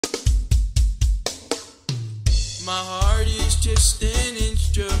My heart is just an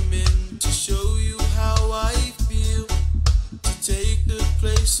instrument to show you how I feel, to take the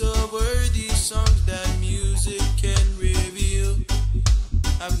place of worthy songs that music can reveal.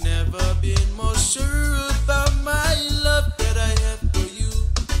 I've never been more sure about